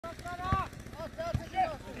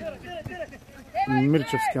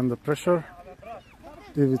Mirchevski under pressure.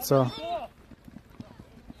 Ivica.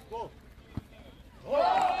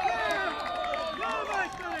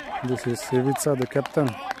 This is Ivica, the captain.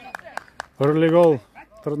 Early goal,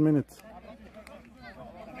 3rd minute.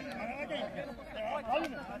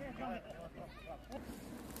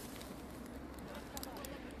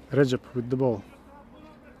 Recep with the ball.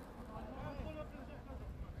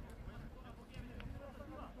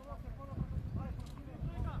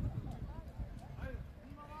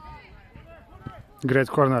 Great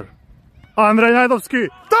corner. Andrej Najdovski.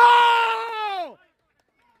 To!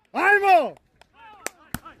 Ajmo!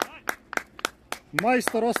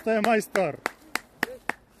 Majstor ostaje majstor.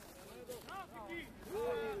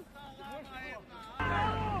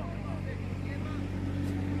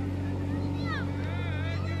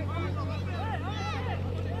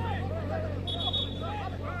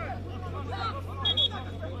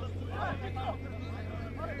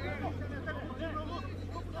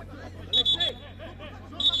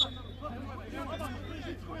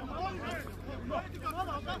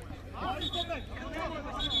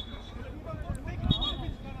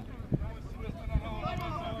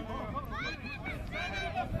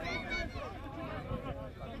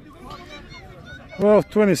 Well,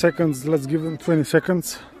 20 seconds, let's give them 20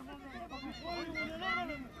 seconds.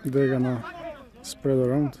 They're gonna spread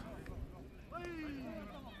around.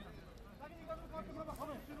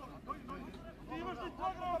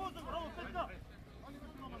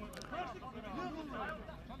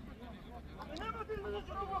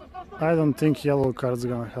 I don't think yellow card's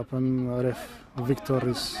gonna happen. Ref Viktor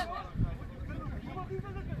is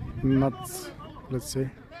not, let's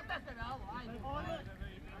say.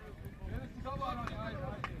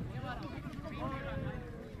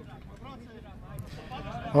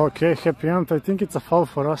 Okay, happy end. I think it's a foul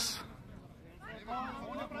for us.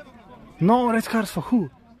 No, red card for who?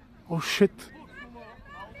 Oh shit.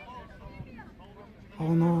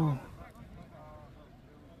 Oh no.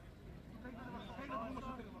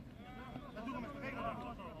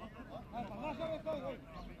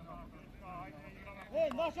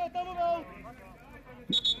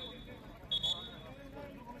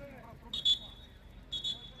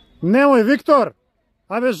 Nemoj, Viktor!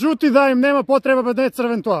 Абе, žuti da im, nema potreba da ne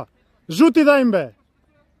crven to. Žuti da im, be!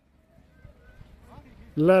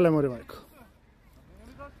 Lele mori, majko.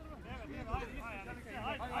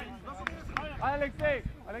 Aleksej,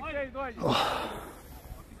 dođi.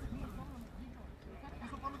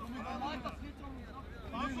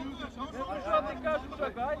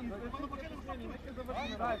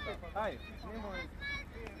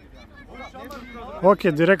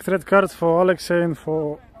 Okay, direct red card for Alexei and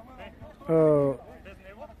for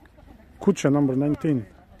Kucha, number 19.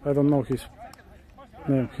 I don't know his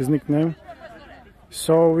name, his nickname.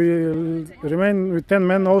 So we remain with 10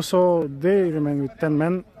 men. Also, they remain with 10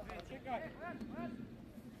 men.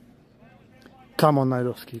 Come on,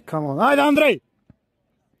 Najdovski, come on. Ajde, Andrej!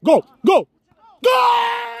 Go, go, go!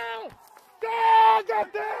 Go,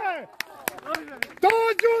 gade! To,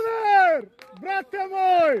 Guner! Brate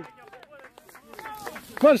moj!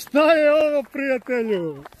 Pa šta je ovo,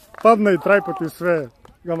 prijatelju? Padne i trajpot i sve.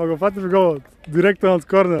 Gama go patiš gol, direktno od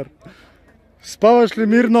corner. Spavaš li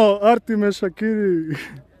mirno, Artime Shakiri?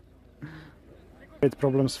 Great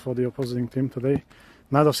problems for the opposing team today.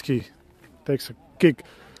 Najdovski takes a kick.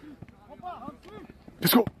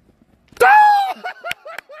 Let's go!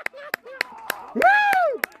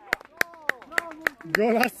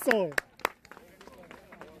 Golazo!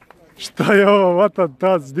 Šta je ovo? What a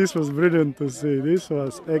touch! This was brilliant to see. This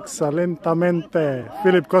was excelentamente.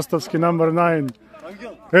 Filip Kostovski, number 9.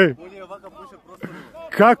 Hej!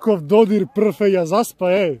 Kakov dodir prfe, ja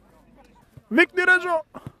zaspa, ej! Vikni režo!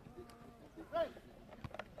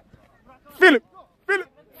 Filip! Filip!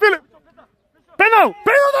 Filip! Penal!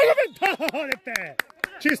 Penal da je vidite!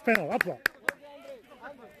 Čist penal, apla!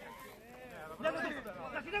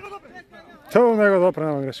 To nego dopre,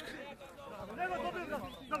 nema greška.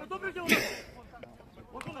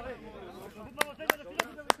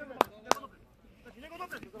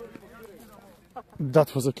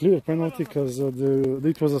 That was a clear penalty because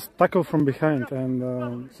it was a tackle from behind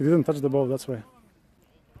and he didn't touch the ball, that's why.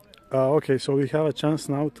 Okay, so we have a chance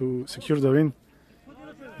now to secure the win.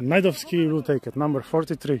 Najdovski will take it, number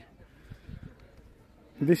 43.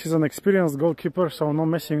 This is an experienced goalkeeper, so no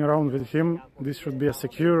messing around with him. This should be a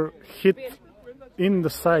secure hit in the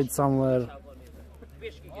side somewhere.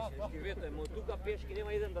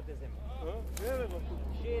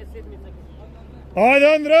 Ajde,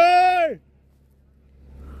 Andrej!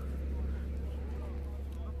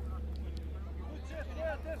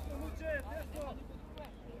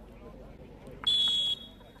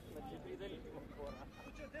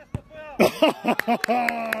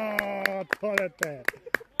 Толете!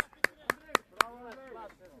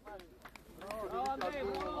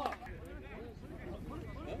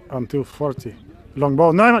 Until 40. Long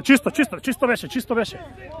ball. Nema, čisto беше.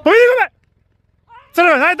 Pa vidi go me!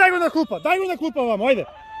 Crven, daj go na klupa vamo, ajde.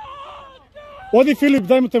 Odi Filip,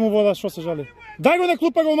 daj mu te mu voda, što se žali. Daj go na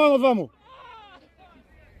klupa golman od vamu.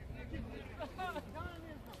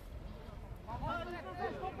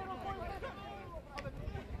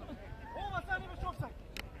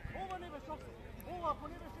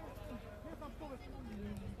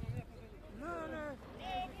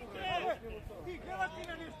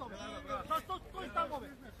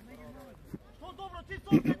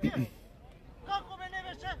 Kako me ne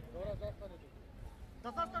veše?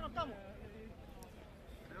 Da sastanem tamo.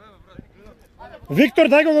 Viktor,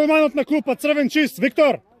 daj go golmanot na klupa, crven čist,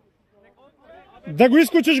 Viktor! Da go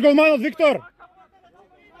iskučiš golmanot, Viktor!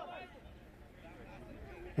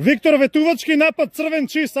 Viktor, vetuvački napad, crven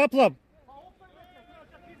čist, aplab!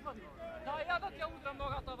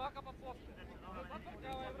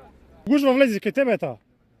 Gužva vlezi, kaj tebe je ta?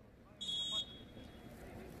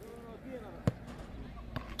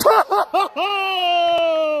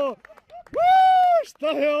 Šta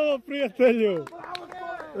je ovo, prijatelju?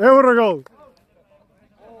 Eurogol!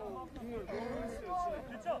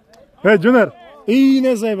 Guner! I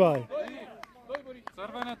ne zajebaj!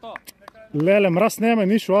 Lele, mraz nema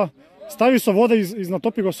nišu, a? Stavi so vode,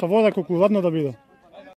 iznatopi go so voda, kako ladno da bilo.